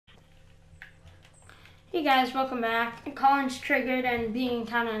Hey guys, welcome back. Colin's triggered and being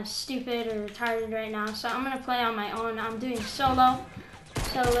kind of stupid or retarded right now, so I'm going to play on my own. I'm doing solo,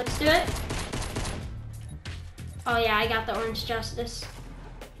 so let's do it. Oh yeah, I got the orange justice.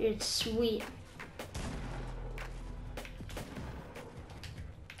 It's sweet.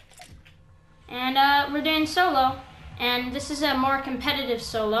 And we're doing solo, and this is a more competitive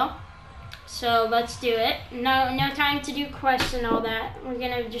solo, so let's do it. No time to do quests and all that. We're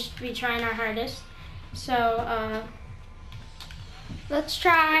going to just be trying our hardest. So, let's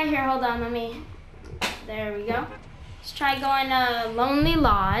try, here, hold on, there we go. Let's try going to Lonely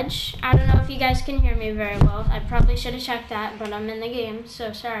Lodge. I don't know if you guys can hear me very well. I probably should have checked that, but I'm in the game,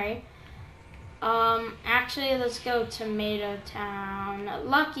 so sorry. Actually, let's go Tomato Town.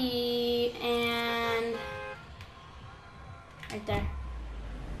 Lucky, and right there.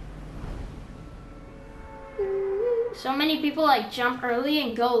 So many people like jump early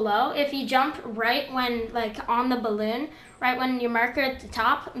and go low. If you jump right when like on the balloon, right when your marker at the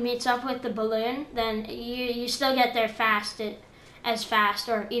top meets up with the balloon, then you still get there as fast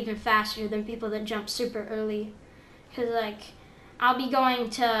or even faster than people that jump super early. Cause like I'll be going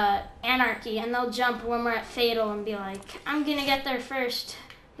to Anarchy and they'll jump when we're at Fatal and be like, I'm gonna get there first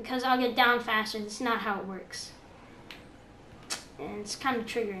because I'll get down faster. That's not how it works. And it's kind of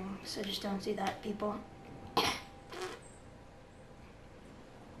triggering, so just don't do that, people.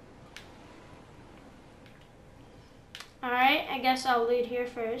 Alright, I guess I'll loot here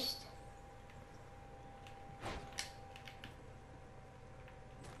first.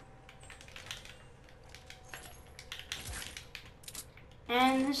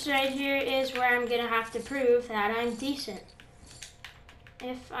 And this right here is where I'm gonna have to prove that I'm decent.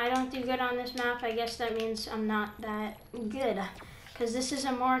 If I don't do good on this map, I guess that means I'm not that good. Because this is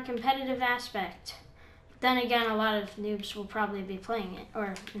a more competitive aspect. But then again, a lot of noobs will probably be playing it.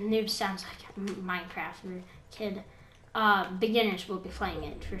 Or noobs sounds like Minecraft or kid. Beginners will be playing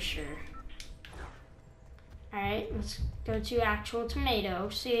it for sure. Alright, let's go to actual tomato.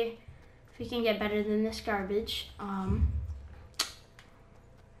 See if we can get better than this garbage.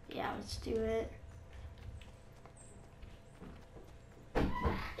 Yeah, let's do it.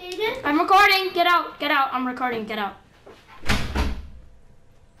 I'm recording! Get out! Get out! I'm recording, get out.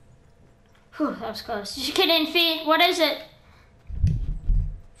 Whew, that was close. Just kidding, Fee. What is it?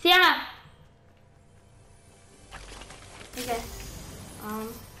 Fiona! Okay.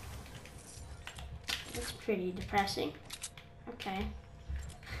 That's pretty depressing. Okay.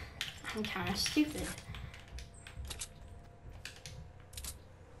 I'm kind of stupid.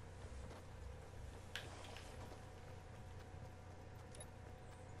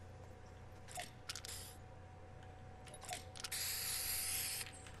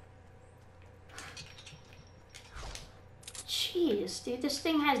 Jeez, dude, this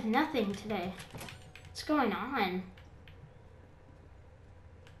thing has nothing today. What's going on?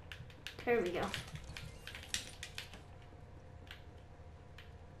 There we go.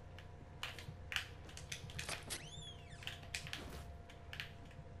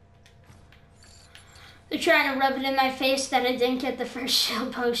 They're trying to rub it in my face that I didn't get the first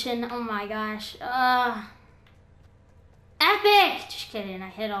shield potion. Oh my gosh. Epic! Just kidding. I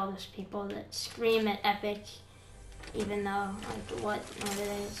hit all those people that scream at epic. Even though, like, what are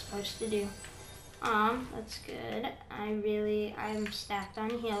they supposed to do? That's good. I'm stacked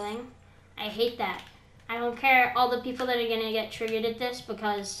on healing. I hate that. I don't care all the people that are gonna get triggered at this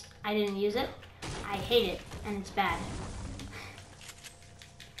because I didn't use it. I hate it, and it's bad.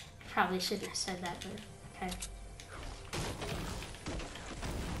 Probably shouldn't have said that, but okay.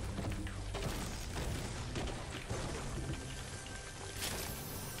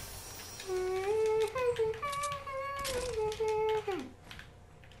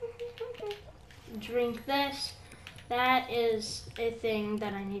 Drink this. That is a thing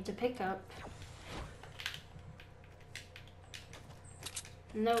that I need to pick up.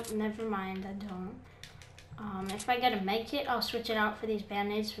 Nope, never mind, I don't. If I get a med kit, I'll switch it out for these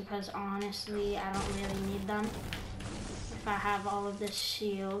band-aids because honestly, I don't really need them. If I have all of this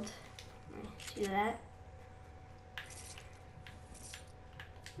shield, let me do that.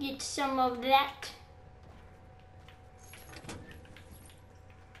 Get some of that.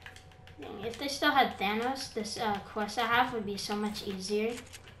 If they still had Thanos, this quest I have would be so much easier.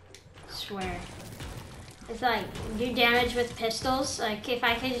 I swear. It's like, do damage with pistols. Like, if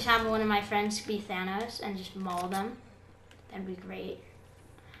I could just have one of my friends be Thanos and just maul them, that'd be great.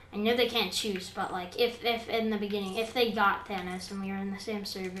 I know they can't choose, but like, if in the beginning, if they got Thanos and we were in the same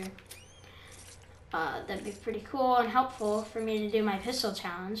server, that'd be pretty cool and helpful for me to do my pistol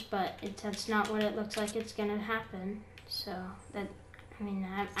challenge, but that's not what it looks like it's gonna happen. So, I mean,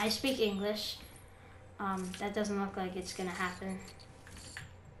 I speak English. that doesn't look like it's gonna happen.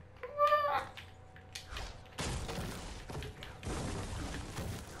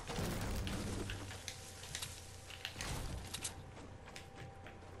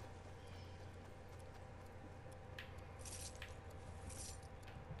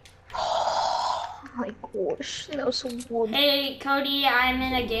 Oh my gosh, that was so good. Hey Cody, I'm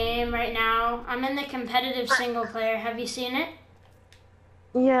in a game right now. I'm in the competitive single player. Have you seen it?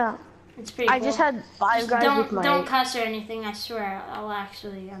 Yeah. It's pretty cool. I just had 5 guys with my... Don't cuss or anything, I swear. I'll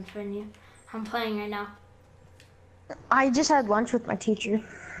actually unfriend you. I'm playing right now. I just had lunch with my teacher.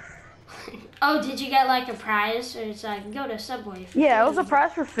 Oh, did you get like a prize? Or it's like, go to Subway. Yeah, it was a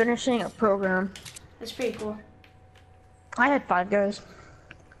prize for finishing a program. That's pretty cool. I had 5 guys.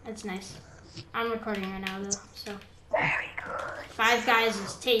 That's nice. I'm recording right now though, so. Very good. 5 Guys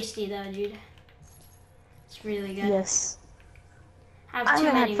is tasty though, dude. It's really good. Yes. I I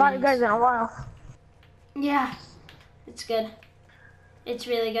haven't had 5 guys in a while. Yeah, it's good. It's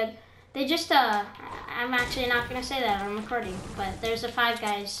really good. They just, I'm actually not gonna say that, I'm recording, but there's a 5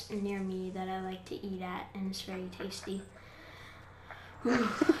 Guys near me that I like to eat at, and it's very tasty. I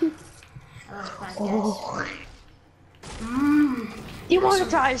love 5 Guys. Oh. Mmm.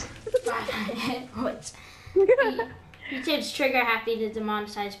 Demonetized. What? YouTube's trigger happy to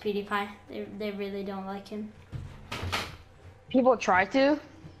demonetize PewDiePie. They really don't like him. People try to?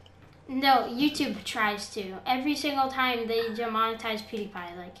 No, YouTube tries to. Every single time they demonetize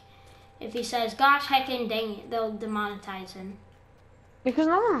PewDiePie. Like, if he says, gosh, heckin' dang it, they'll demonetize him. Because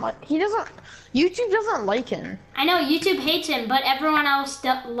no one YouTube doesn't like him. I know, YouTube hates him, but everyone else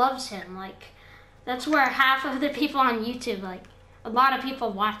loves him. Like, that's where half of the people on YouTube, like, a lot of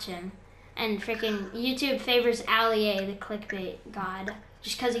people watch him. And freaking YouTube favors Ali A, the clickbait god,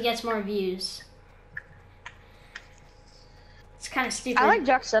 just because he gets more views. It's kind of stupid. I like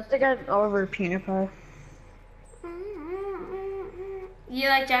Jacksepticeye over PewDiePie. You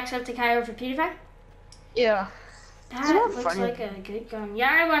like Jacksepticeye over PewDiePie? Yeah. That looks funny. Like a good gun. Yeah,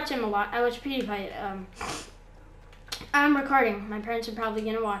 I watch him a lot. I watch PewDiePie. I'm recording. My parents are probably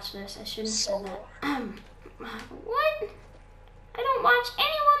gonna watch this. I shouldn't have said that. What? I don't watch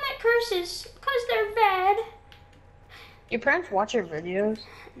anyone that curses because they're bad. Your parents watch your videos?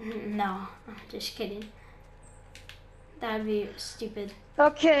 No, I'm just kidding. That'd be stupid.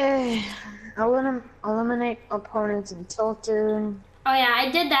 Okay. Eliminate opponents in Tilted. Oh yeah, I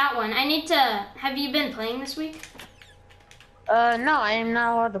did that one. I need to. Have you been playing this week? No, I am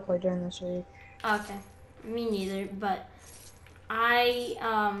not allowed to play during this week. Okay, me neither. But I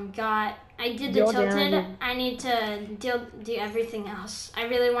did the Tilted. I need to do everything else. I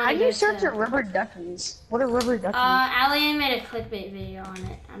really want to. How do you search at rubber duckies? What are rubber duckies? Ali made a clickbait video on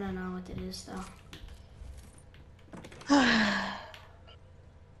it. I don't know what it is though.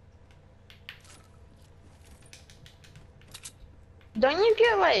 Don't you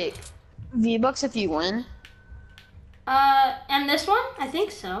get like V-Bucks if you win? And this one? I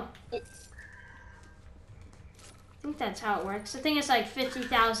think so. I think that's how it works. I think it's like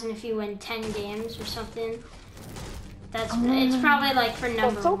 50,000 if you win 10 games or something. That's it's probably like for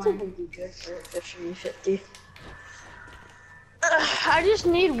number one. Would be good for 50. I just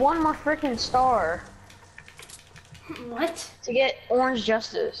need one more freaking star. What? To get Orange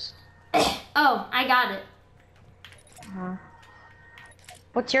Justice. Oh, I got it.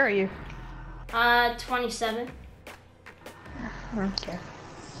 What tier are you? 27. Okay.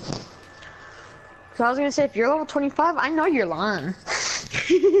 So I was gonna say, if you're level 25, I know you're lying.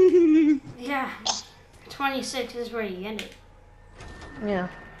 Yeah. 26 is where you get it. Yeah.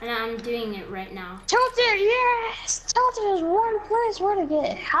 And I'm doing it right now. Tilted, yes! Tilted is one place where to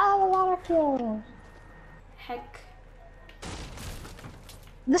get a hell of a lot of kills. Heck.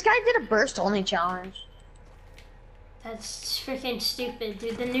 This guy did a burst only challenge. That's freaking stupid,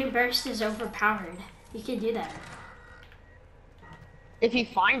 dude. The new burst is overpowered. You can do that. If you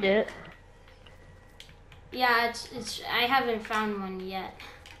find it. Yeah, it's. I haven't found one yet.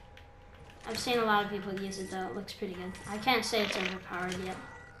 I've seen a lot of people use it though. It looks pretty good. I can't say it's overpowered yet.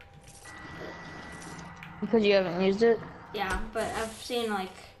 Because you haven't used it? Yeah, but I've seen like.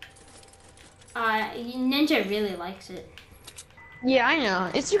 Ninja really likes it. Yeah, I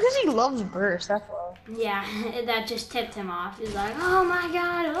know. It's because he loves burst. That's why. Yeah, that just tipped him off. He's like, oh my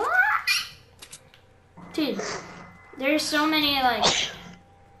god. Ah! Dude, there's so many like.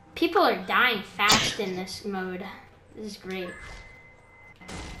 People are dying fast in this mode. This is great.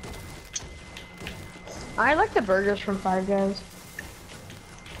 I like the burgers from 5 Guys.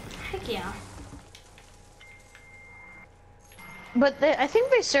 Heck yeah. But I think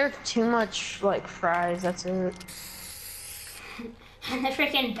they serve too much, like, fries, that's it. And the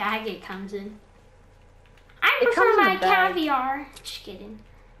freaking bag it comes in. It prefer comes in my a bag. caviar. Just kidding.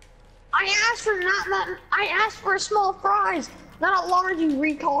 I asked for small fries, not a large, you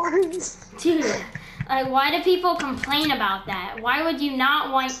retards. Dude, like, why do people complain about that? Why would you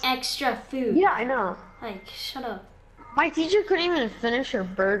not want extra food? Yeah, I know. Like, shut up. My teacher couldn't even finish her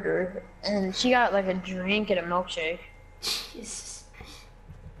burger, and she got like a drink and a milkshake. Jesus.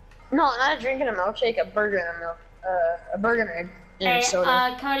 No, not a drink and a milkshake, a burger and a milk, a burger and a Hey,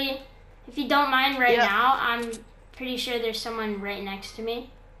 soda. Cody, if you don't mind right Yep. now, I'm pretty sure there's someone right next to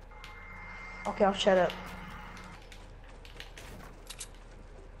me. Okay, I'll shut up.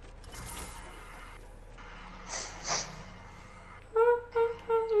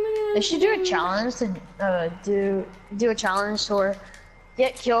 They should do a challenge to do a challenge or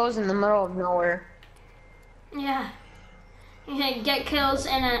get kills in the middle of nowhere. Yeah. You can get kills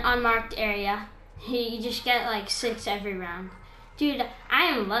in an unmarked area. You just get like 6 every round. Dude, I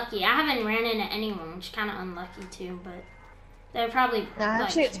am lucky. I haven't ran into anyone, which is kind of unlucky too, but they're probably No,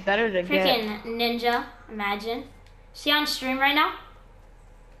 actually, like it's better to freaking ninja, imagine. See on stream right now?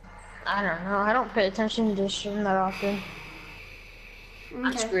 I don't know. I don't pay attention to stream that often. I'm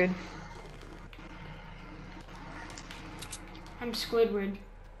Okay. screwed. I'm Squidward.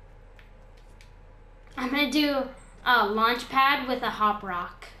 I'm gonna do a launch pad with a hop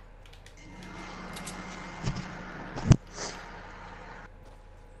rock.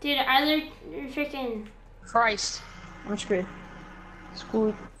 Dude, either freaking Christ, I'm screwed.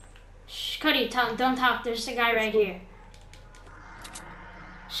 Screwed. Shh, Cody, don't talk. There's a guy right here.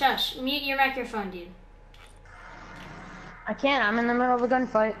 Shush, mute your microphone, dude. I can't. I'm in the middle of a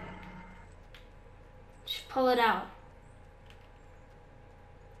gunfight. Just pull it out.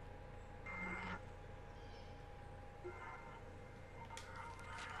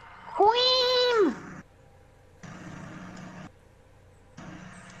 Queen!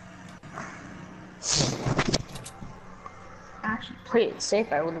 Actually, play it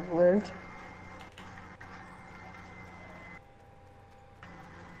safe. I would have lived.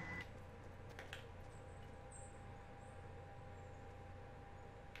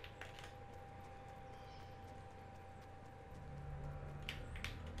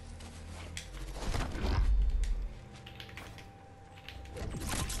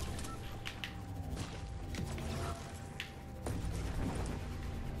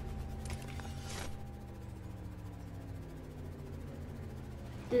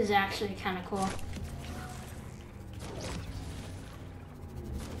 This is actually kind of cool.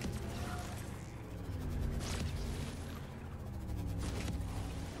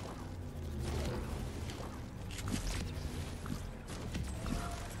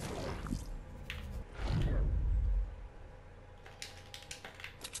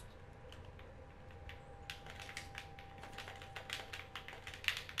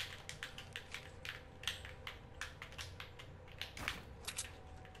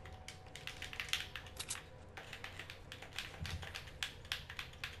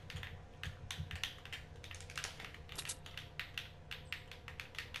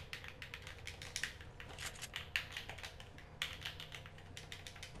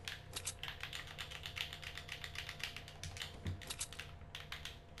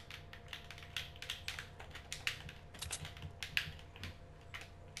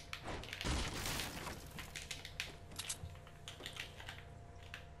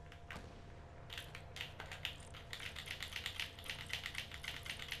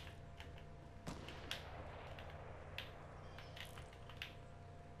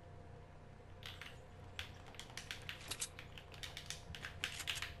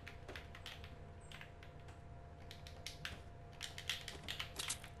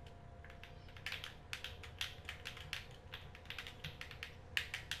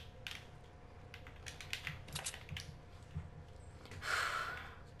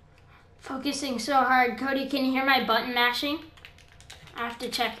 Focusing so hard. Cody, can you hear my button mashing? I have to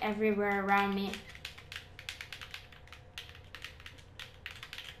check everywhere around me.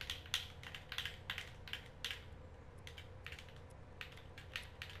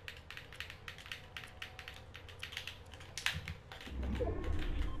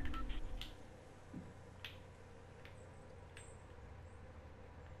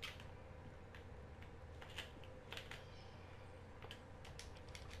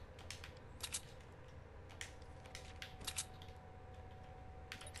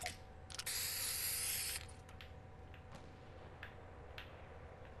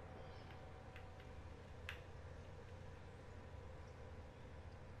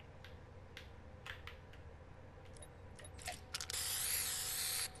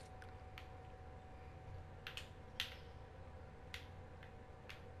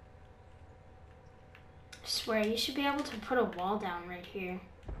 I swear, you should be able to put a wall down right here.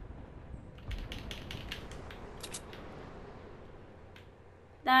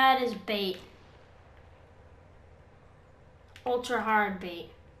 That is bait. Ultra hard bait.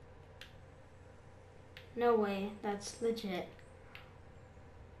 No way, that's legit.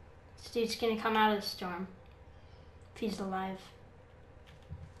 This dude's gonna come out of the storm. If he's alive.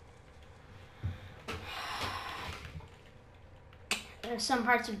 There's some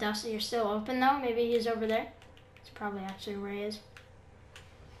parts of Dusty are still open though. Maybe he's over there. It's probably actually where he is.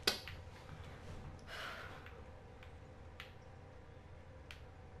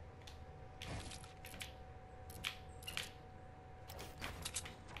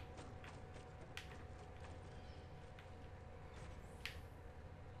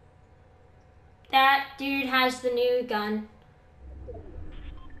 That dude has the new gun.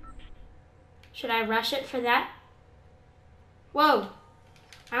 Should I rush it for that? Whoa!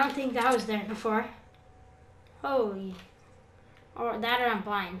 I don't think that was there before. Holy. Or that, or I'm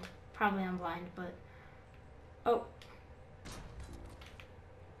blind. Probably I'm blind, but... Oh.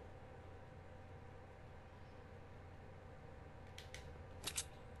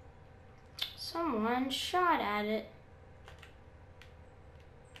 Someone shot at it.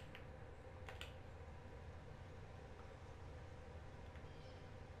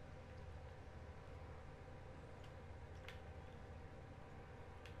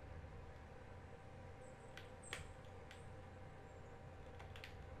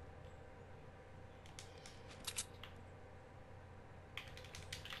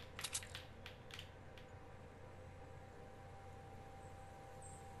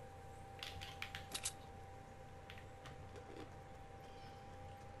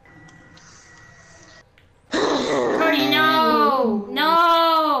 Cody, no!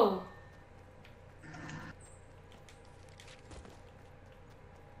 No!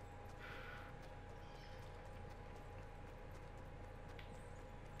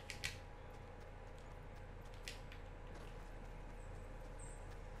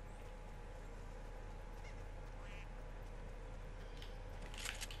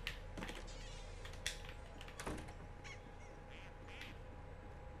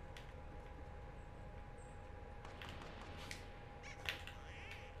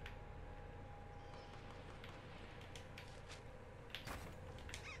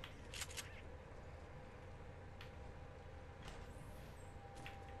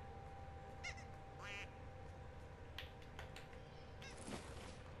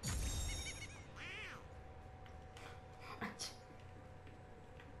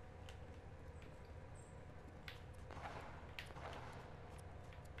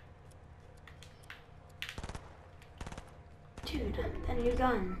 Dude, that new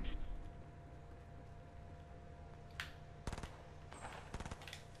gun.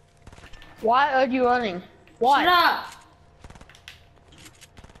 Why are you running? Why? Shut up!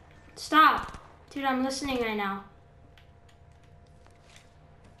 Stop! Dude, I'm listening right now.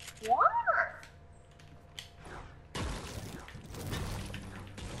 What?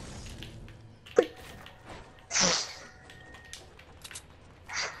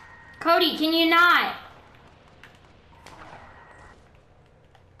 Cody, can you not?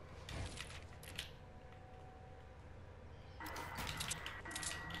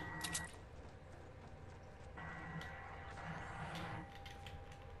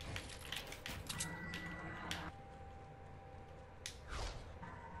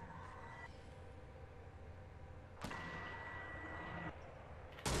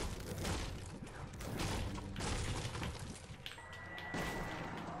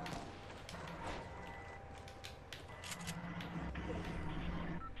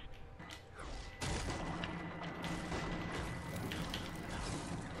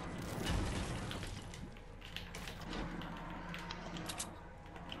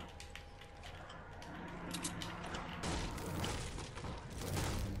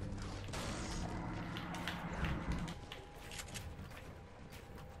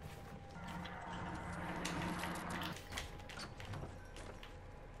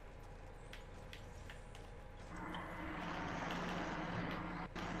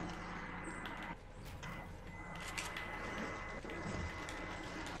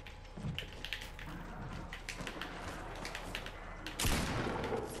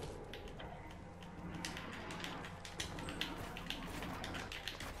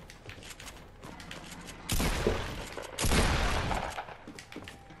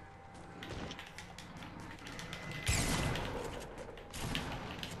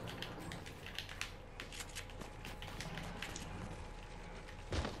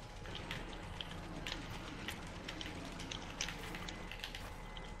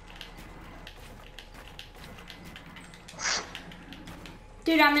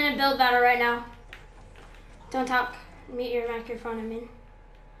 Dude, I'm in a build battle right now. Don't talk. Mute your microphone, I mean.